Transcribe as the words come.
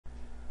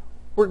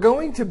We're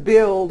going to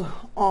build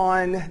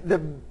on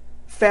the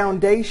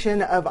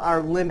foundation of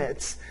our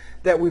limits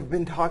that we've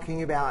been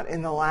talking about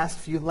in the last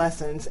few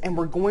lessons, and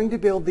we're going to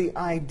build the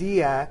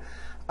idea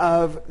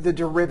of the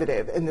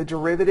derivative. And the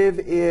derivative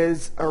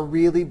is a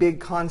really big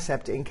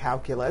concept in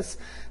calculus.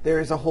 There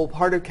is a whole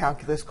part of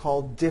calculus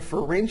called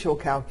differential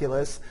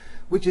calculus,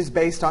 which is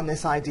based on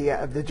this idea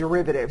of the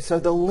derivative. So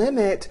the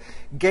limit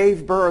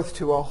gave birth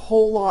to a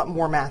whole lot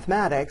more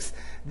mathematics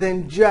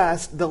than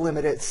just the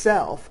limit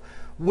itself.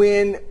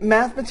 When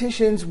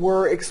mathematicians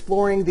were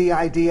exploring the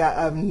idea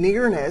of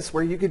nearness,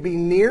 where you could be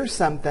near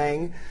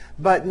something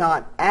but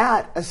not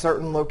at a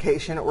certain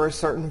location or a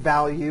certain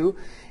value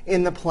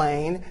in the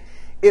plane,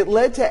 it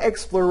led to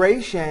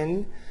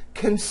exploration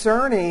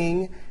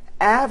concerning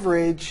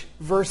average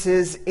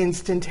versus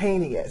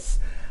instantaneous.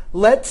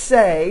 Let's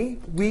say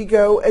we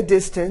go a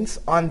distance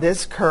on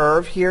this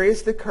curve. Here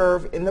is the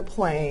curve in the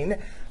plane,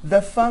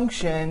 the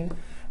function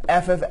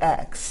f of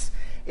x.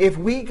 If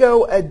we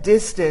go a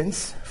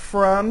distance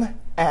from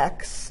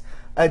x,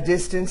 a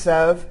distance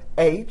of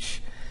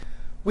h,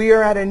 we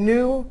are at a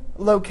new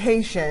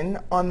location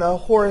on the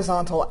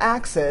horizontal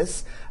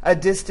axis, a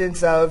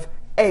distance of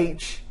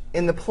h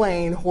in the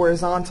plane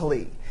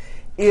horizontally.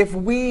 If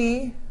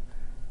we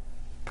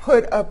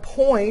put a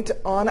point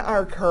on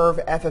our curve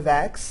f of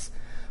x,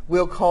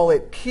 we'll call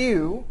it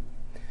q.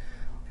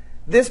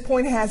 This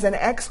point has an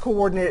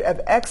x-coordinate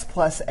of x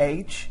plus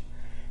h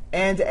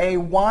and a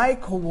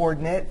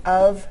y-coordinate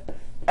of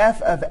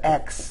f of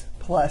x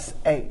plus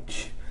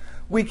h.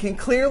 We can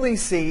clearly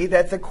see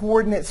that the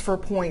coordinates for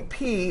point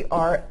P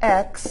are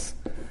x,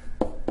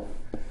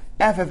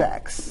 f of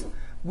x.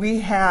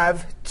 We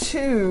have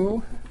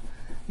two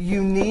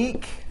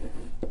unique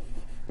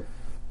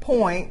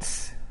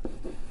points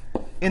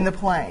in the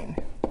plane.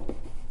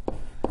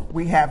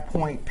 We have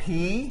point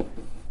P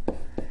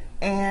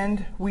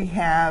and we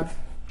have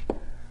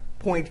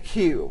point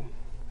Q.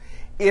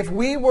 If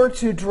we were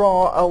to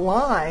draw a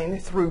line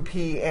through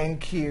P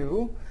and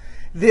Q,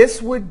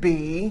 this would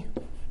be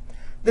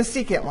the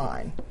secant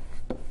line.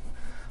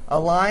 A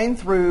line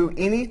through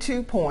any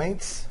 2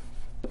 points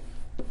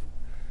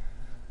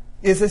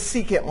is a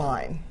secant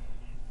line.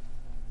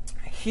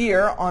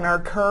 Here on our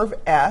curve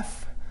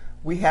F,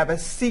 we have a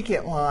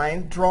secant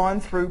line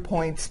drawn through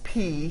points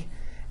P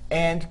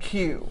and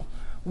Q.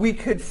 We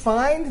could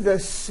find the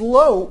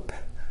slope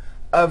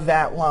of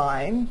that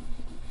line.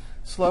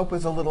 Slope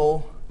is a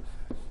little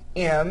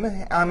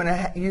m. I'm going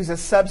to use a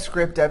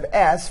subscript of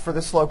s for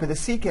the slope of the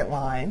secant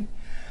line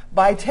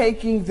by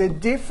taking the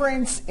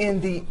difference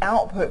in the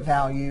output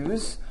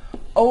values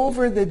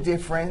over the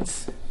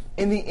difference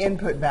in the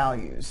input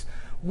values.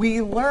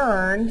 We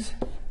learned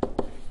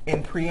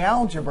in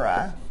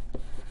pre-algebra,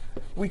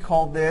 we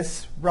call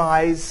this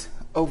rise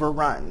over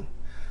run.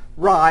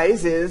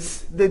 Rise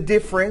is the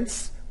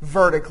difference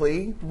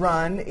vertically,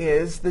 run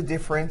is the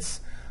difference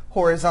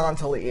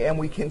horizontally, and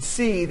we can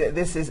see that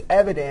this is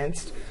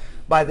evidenced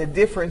by the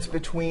difference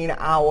between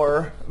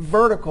our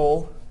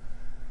vertical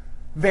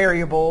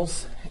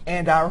variables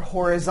and our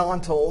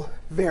horizontal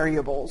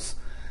variables.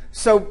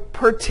 So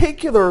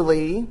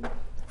particularly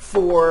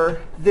for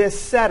this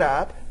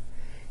setup,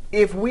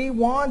 if we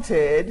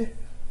wanted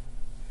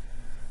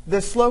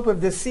the slope of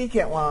the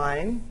secant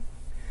line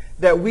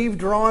that we've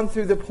drawn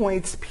through the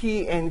points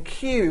P and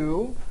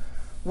Q,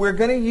 we're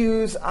going to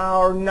use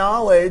our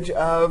knowledge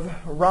of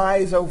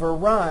rise over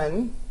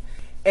run,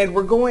 and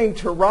we're going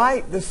to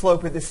write the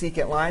slope of the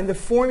secant line, the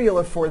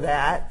formula for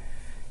that,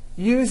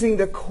 using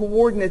the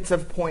coordinates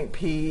of point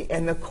P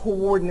and the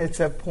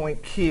coordinates of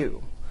point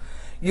Q.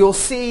 You'll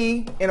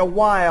see in a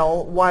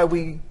while why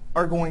we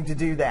are going to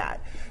do that.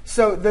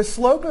 So the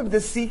slope of the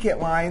secant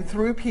line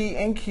through P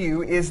and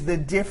Q is the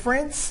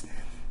difference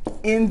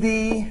in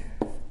the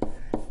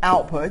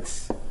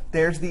outputs.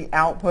 There's the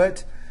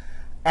output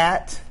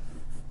at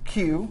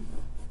Q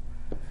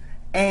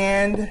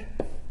and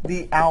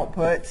the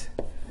output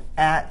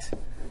at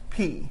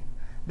P.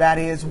 That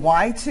is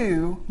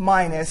y2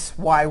 minus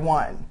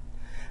y1.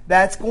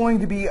 That's going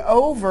to be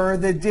over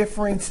the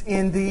difference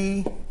in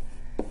the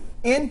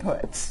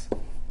inputs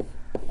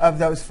of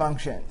those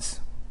functions.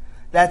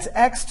 That's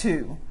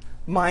x2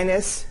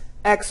 minus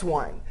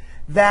x1.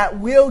 That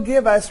will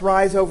give us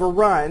rise over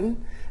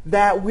run.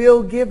 That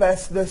will give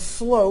us the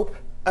slope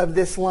of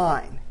this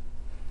line.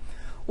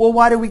 Well,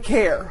 why do we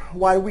care?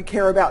 Why do we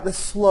care about the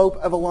slope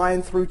of a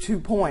line through 2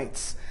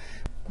 points?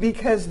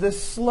 Because the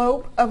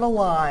slope of a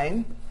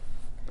line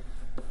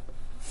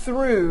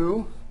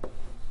through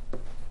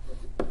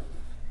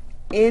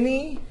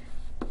any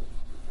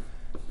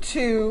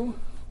 2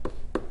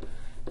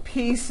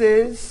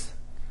 pieces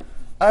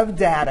of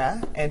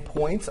data, and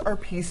points are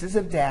pieces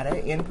of data,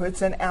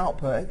 inputs and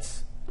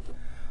outputs,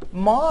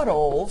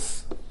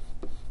 models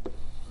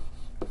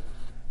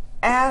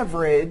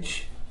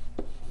average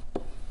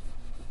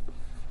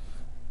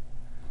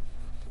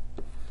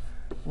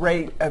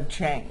rate of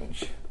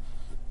change.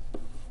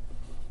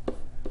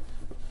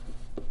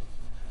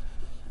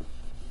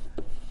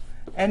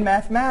 And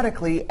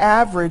mathematically,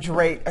 average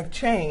rate of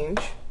change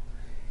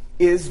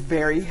is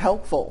very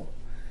helpful.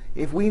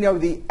 if we know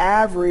the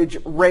average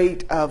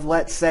rate of,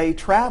 let's say,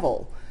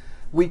 travel,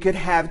 we could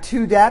have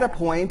two data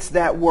points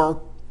that were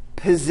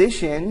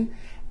positioned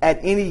at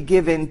any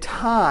given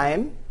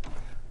time.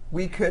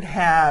 We could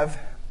have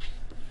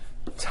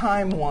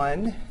time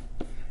 1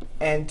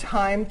 and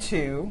time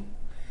 2.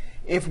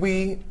 If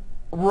we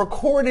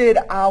recorded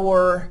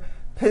our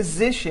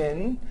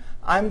position,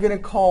 I'm going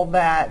to call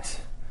that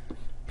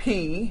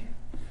P,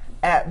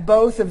 at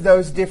both of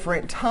those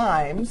different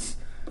times.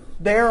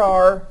 There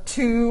are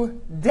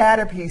two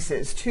data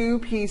pieces, two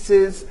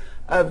pieces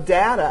of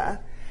data.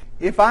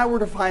 If I were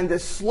to find the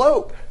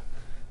slope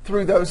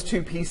through those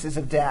two pieces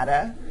of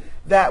data,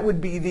 that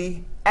would be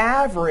the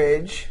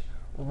average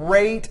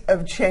rate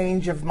of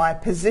change of my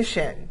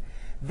position.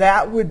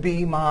 That would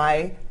be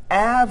my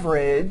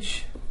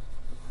average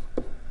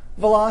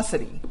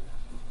velocity.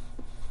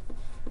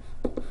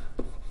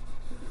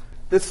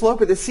 The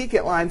slope of the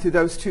secant line through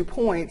those 2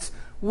 points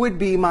would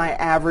be my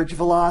average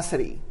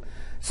velocity.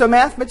 So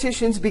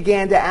mathematicians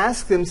began to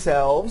ask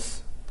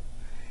themselves,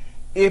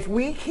 if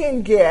we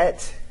can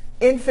get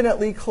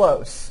infinitely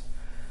close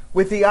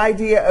with the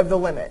idea of the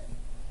limit,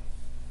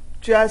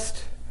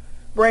 just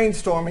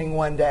brainstorming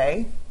one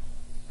day,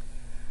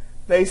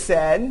 they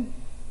said,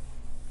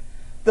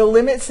 the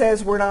limit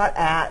says we're not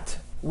at,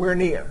 we're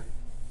near.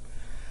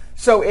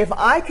 So if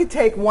I could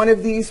take one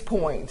of these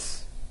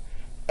points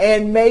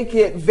and make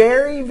it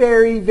very,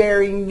 very,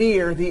 very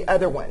near the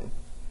other one.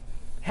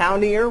 How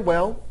near?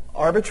 Well,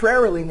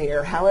 arbitrarily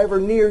near, however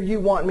near you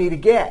want me to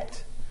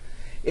get.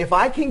 If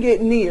I can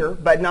get near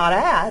but not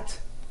at,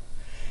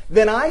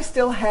 then I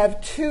still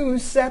have two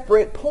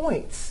separate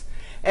points.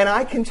 And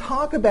I can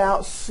talk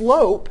about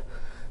slope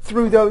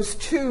through those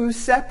two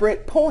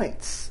separate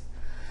points.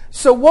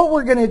 So what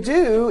we're going to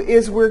do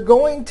is we're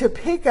going to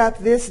pick up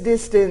this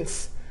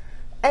distance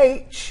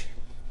h,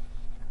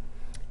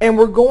 and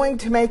we're going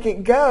to make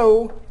it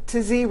go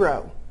to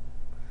 0.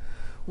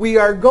 We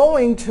are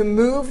going to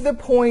move the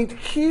point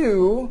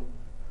Q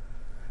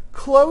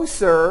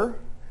closer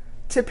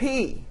to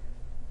P.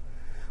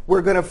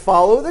 We're going to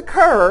follow the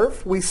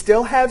curve. We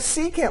still have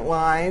secant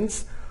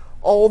lines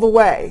all the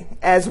way.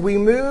 As we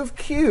move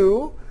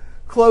Q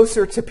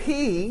closer to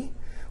P,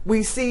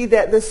 we see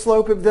that the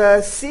slope of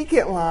the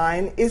secant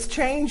line is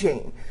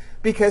changing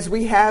because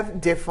we have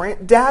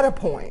different data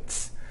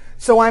points.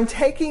 So I'm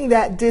taking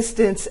that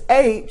distance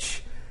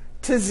h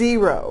to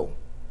 0.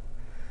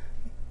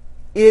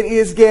 It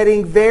is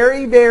getting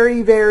very,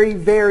 very, very,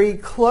 very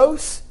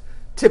close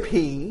to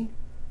P,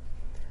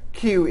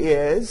 Q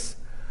is,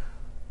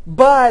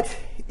 but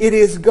it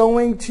is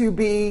going to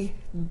be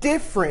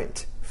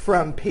different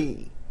from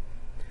P.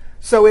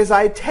 So as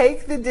I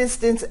take the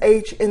distance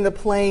h in the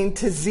plane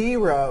to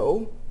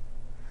 0,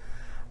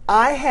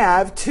 I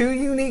have two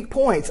unique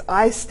points.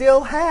 I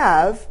still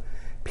have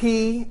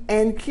P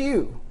and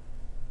Q,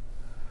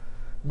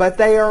 but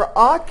they are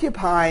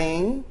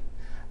occupying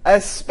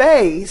a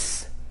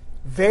space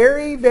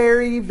very,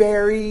 very,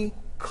 very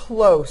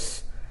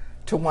close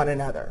to one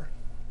another.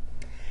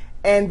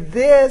 And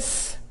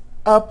this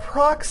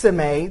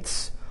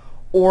approximates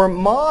or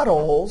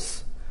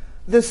models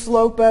the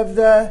slope of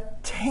the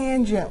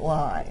tangent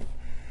line.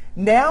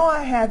 Now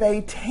I have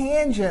a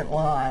tangent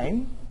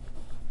line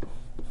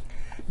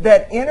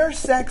that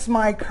intersects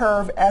my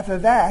curve f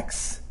of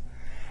x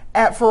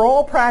at, for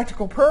all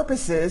practical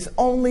purposes,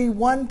 only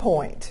one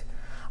point.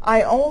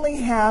 I only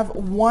have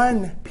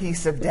one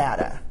piece of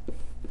data.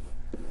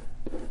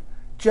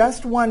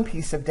 Just one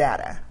piece of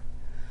data.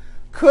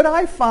 Could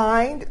I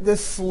find the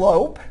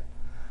slope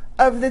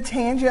of the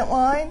tangent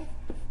line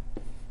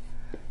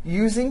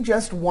using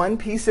just one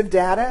piece of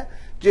data,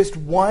 just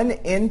one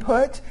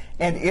input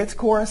and its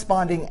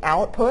corresponding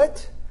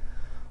output?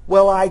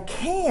 Well, I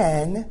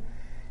can,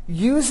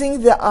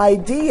 using the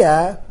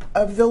idea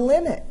of the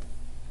limit.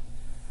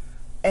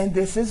 And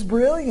this is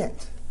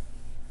brilliant,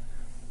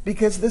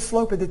 because the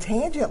slope of the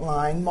tangent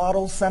line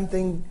models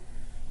something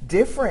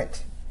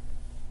different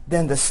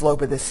than the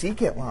slope of the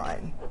secant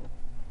line.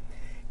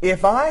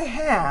 If I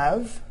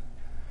have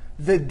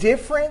the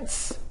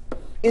difference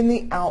in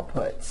the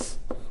outputs,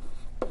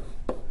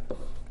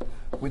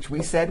 which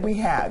we said we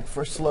had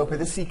for slope of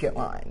the secant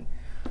line,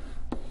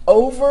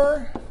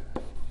 over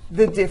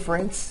the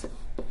difference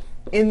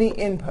in the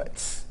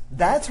inputs,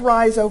 that's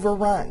rise over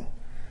run.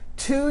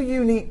 Two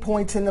unique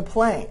points in the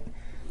plane.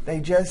 They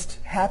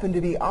just happen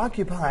to be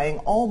occupying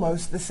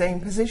almost the same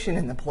position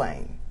in the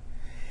plane.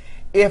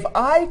 If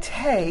I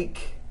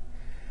take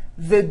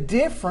the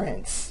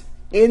difference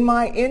in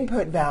my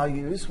input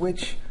values,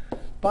 which,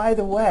 by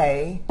the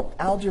way,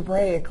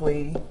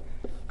 algebraically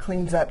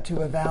cleans up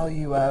to a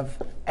value of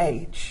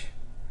h.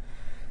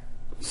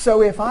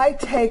 So if I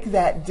take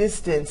that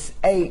distance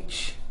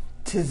h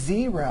to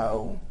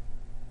 0,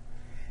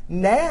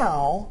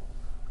 now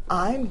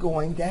I'm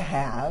going to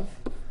have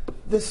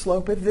the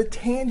slope of the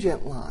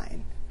tangent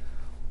line.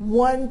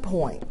 1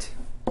 point.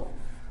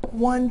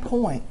 1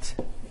 point.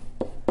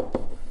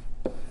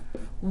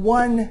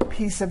 One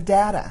piece of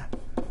data.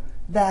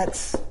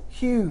 That's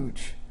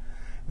huge.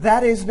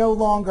 That is no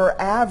longer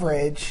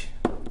average.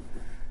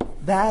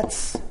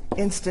 That's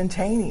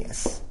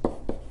instantaneous.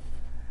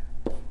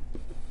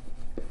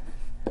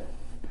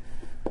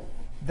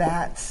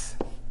 That's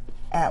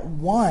at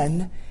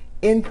one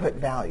input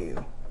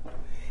value.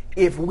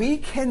 If we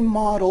can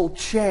model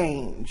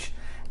change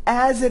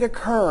as it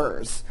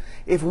occurs,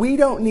 if we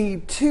don't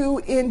need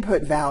two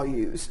input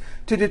values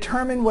to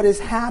determine what is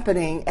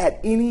happening at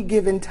any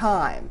given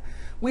time,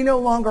 we no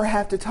longer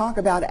have to talk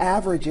about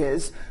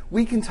averages.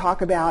 We can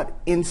talk about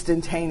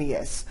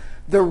instantaneous.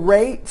 The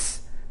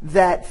rates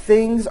that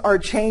things are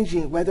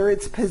changing, whether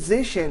it's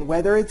position,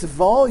 whether it's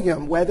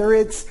volume, whether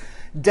it's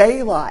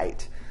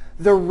daylight,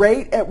 the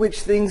rate at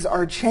which things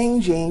are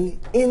changing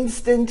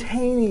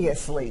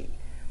instantaneously.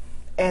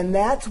 And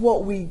that's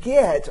what we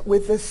get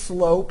with the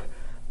slope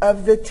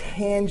of the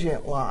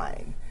tangent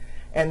line.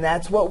 And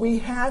that's what we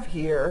have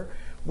here.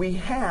 We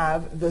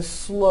have the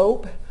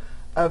slope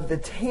of the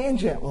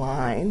tangent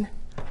line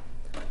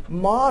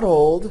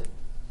modeled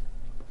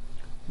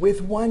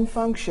with one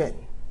function.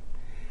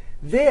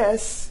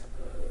 This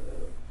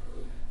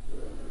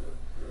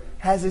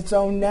has its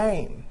own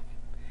name.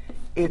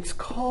 It's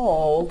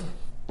called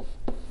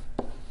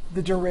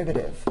the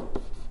derivative.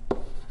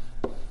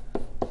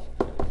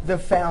 The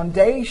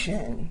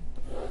foundation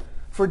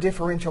for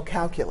differential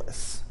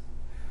calculus.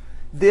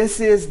 This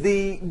is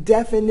the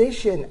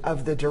definition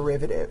of the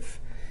derivative.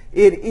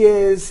 It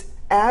is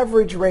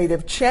average rate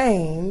of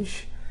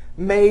change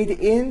made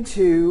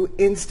into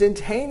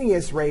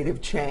instantaneous rate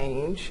of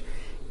change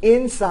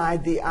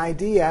inside the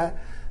idea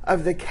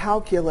of the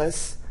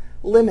calculus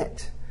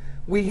limit.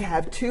 We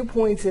have 2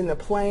 points in the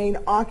plane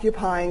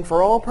occupying,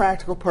 for all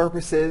practical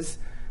purposes,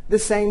 the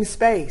same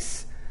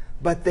space,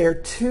 but they're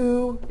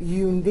two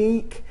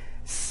unique,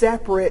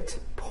 separate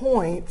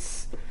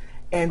points,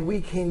 and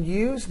we can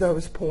use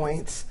those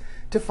points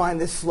to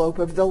find the slope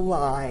of the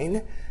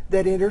line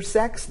that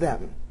intersects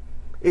them.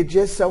 It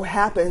just so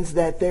happens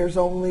that there's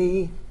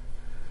only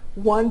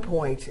one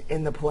point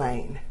in the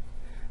plane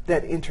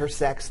that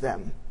intersects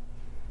them.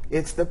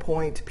 It's the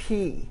point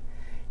P.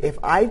 If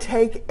I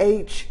take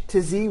h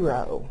to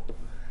 0,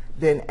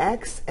 then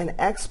x and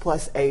x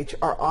plus h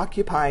are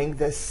occupying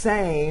the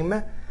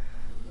same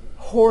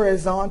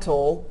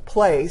horizontal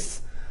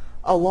place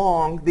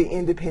along the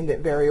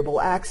independent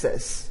variable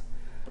axis.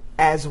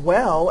 As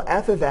well,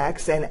 f of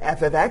x and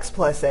f of x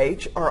plus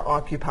h are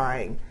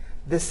occupying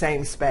the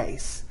same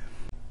space.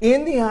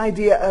 In the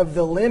idea of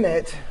the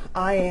limit,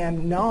 I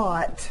am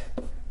not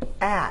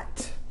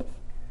at.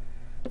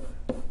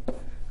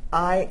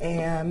 I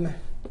am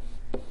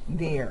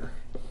near.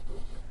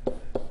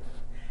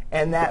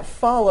 And that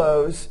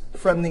follows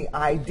from the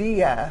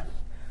idea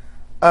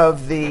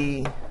of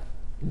the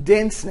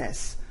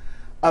denseness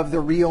of the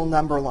real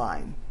number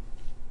line.